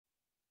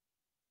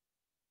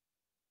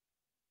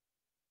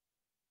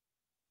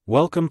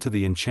Welcome to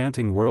the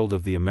enchanting world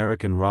of the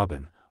American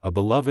robin, a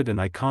beloved and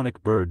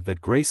iconic bird that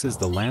graces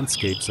the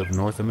landscapes of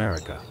North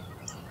America.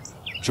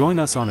 Join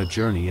us on a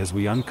journey as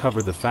we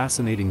uncover the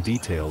fascinating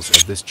details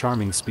of this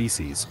charming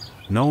species,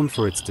 known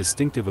for its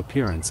distinctive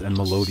appearance and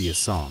melodious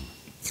song.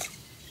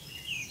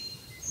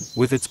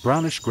 With its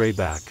brownish-gray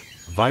back,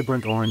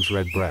 vibrant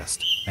orange-red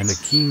breast, and a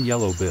keen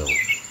yellow bill,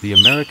 the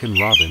American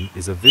robin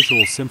is a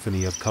visual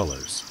symphony of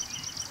colors.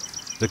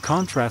 The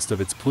contrast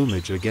of its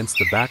plumage against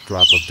the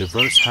backdrop of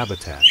diverse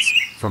habitats,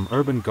 from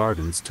urban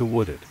gardens to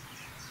wooded.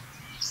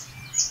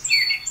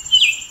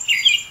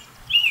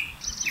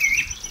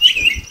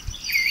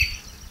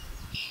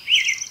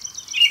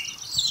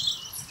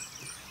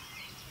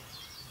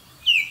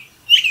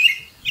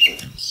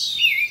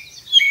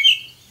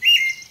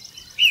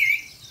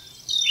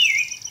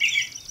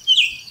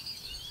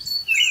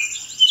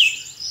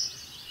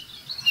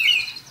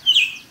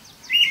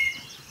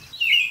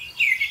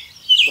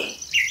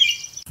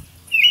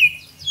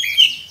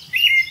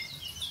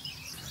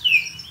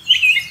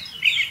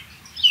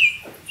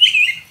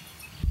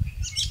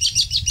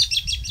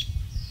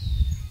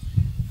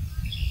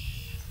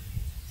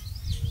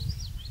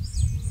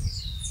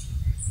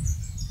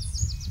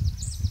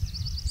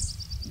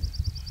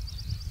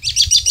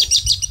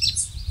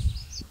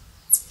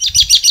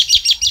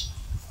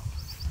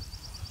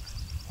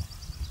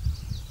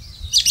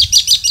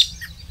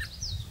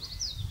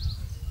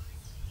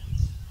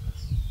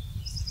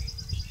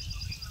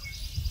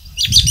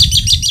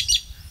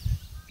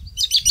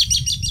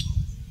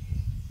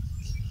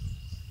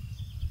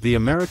 The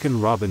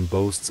American robin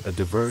boasts a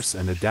diverse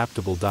and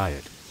adaptable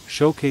diet,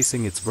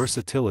 showcasing its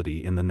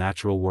versatility in the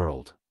natural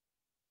world.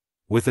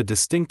 With a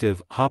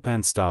distinctive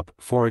hop-and-stop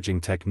foraging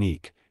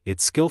technique,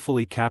 it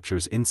skillfully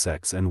captures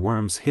insects and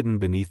worms hidden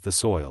beneath the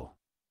soil.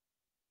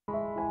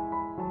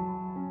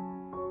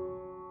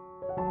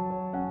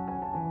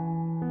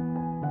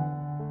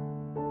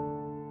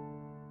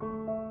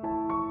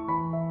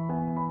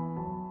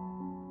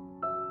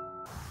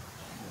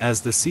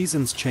 As the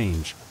seasons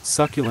change,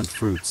 succulent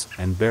fruits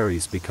and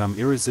berries become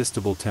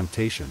irresistible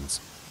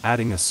temptations,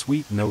 adding a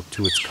sweet note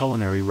to its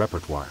culinary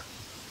repertoire.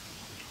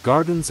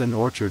 Gardens and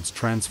orchards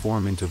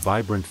transform into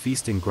vibrant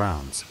feasting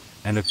grounds,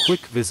 and a quick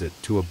visit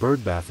to a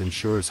birdbath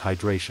ensures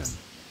hydration.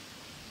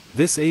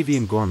 This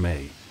avian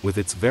gourmet, with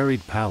its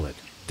varied palate,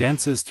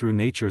 dances through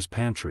nature's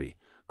pantry,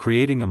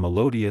 creating a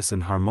melodious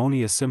and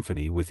harmonious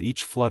symphony with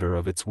each flutter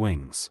of its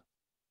wings.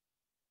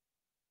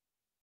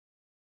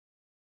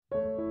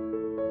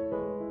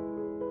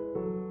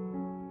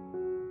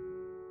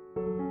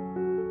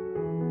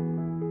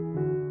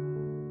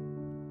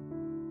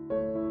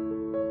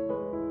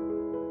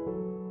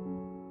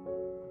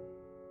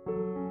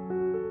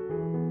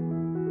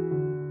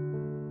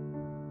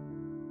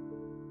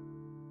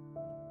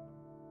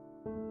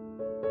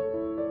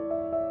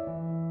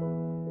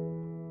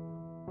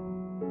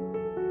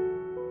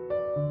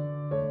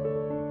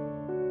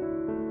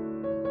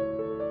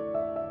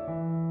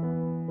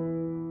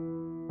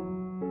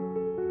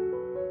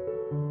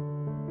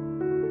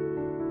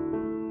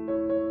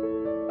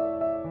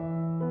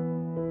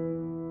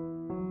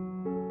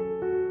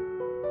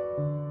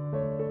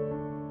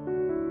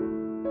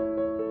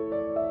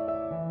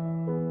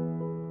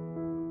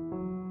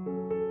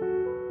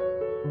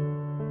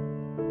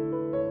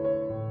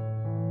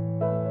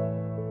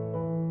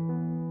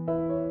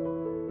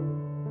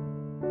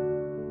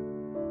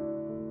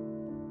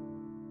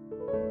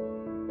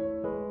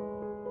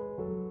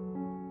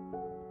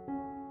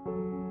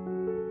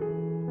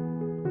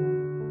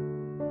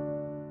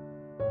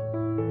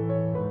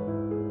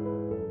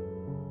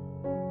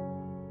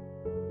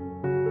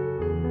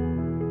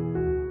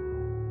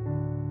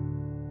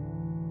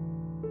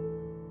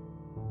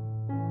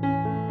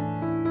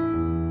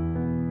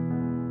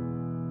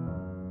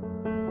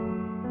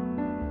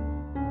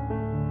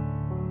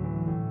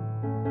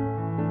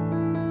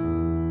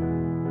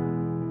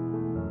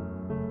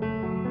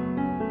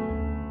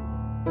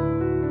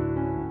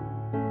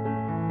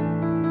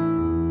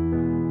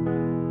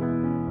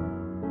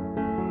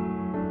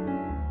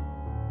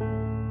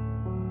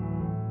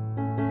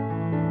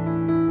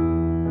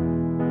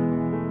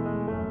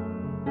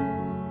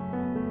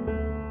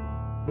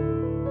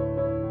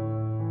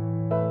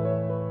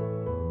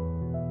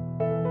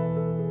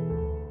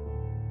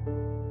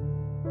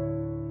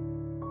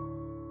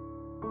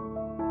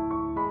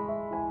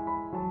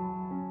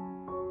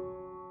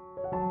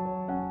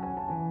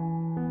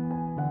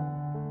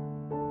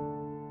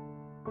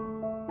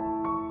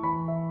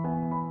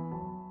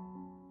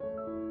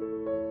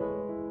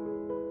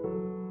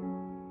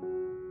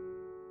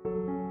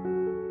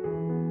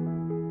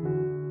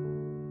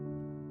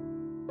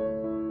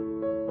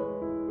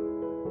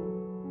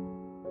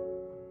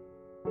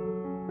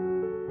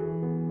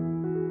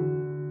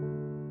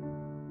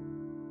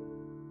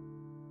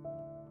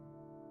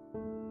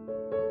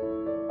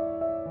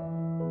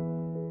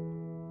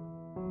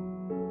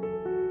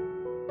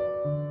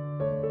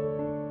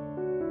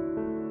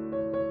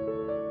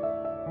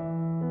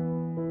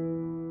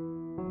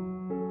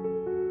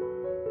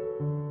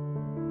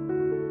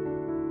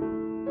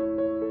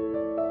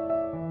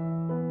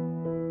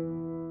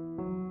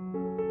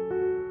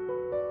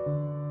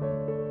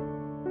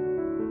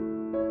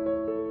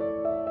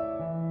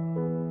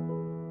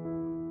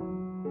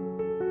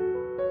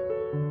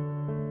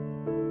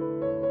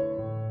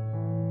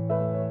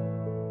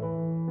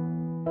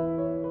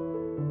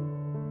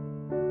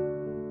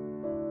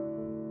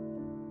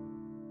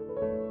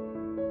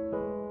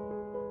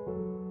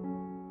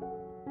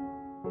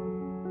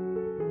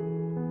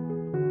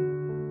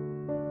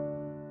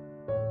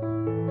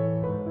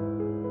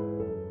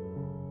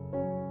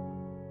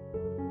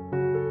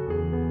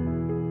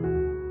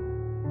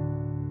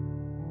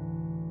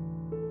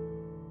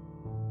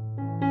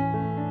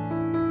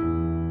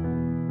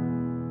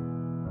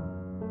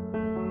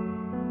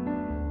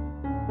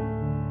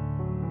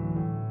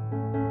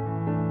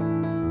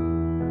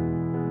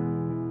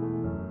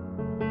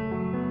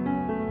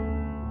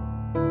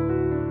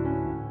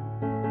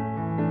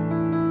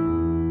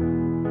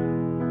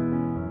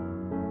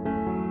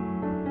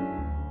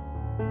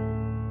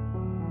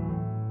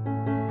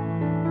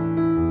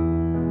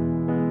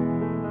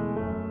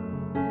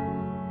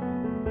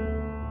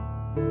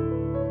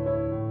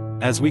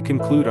 As we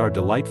conclude our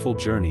delightful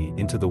journey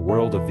into the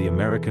world of the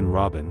American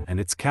robin and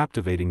its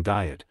captivating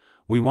diet,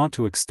 we want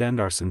to extend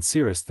our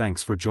sincerest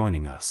thanks for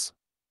joining us.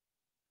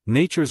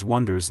 Nature's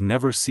wonders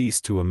never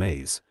cease to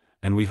amaze,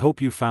 and we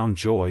hope you found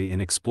joy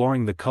in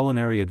exploring the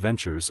culinary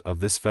adventures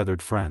of this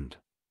feathered friend.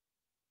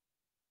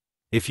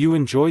 If you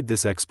enjoyed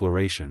this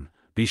exploration,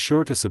 be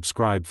sure to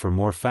subscribe for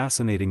more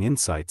fascinating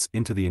insights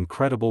into the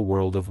incredible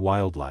world of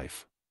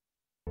wildlife.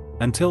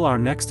 Until our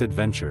next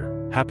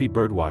adventure, happy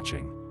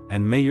birdwatching,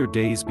 and may your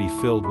days be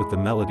filled with the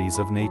melodies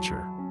of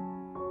nature.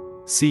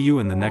 See you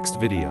in the next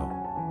video.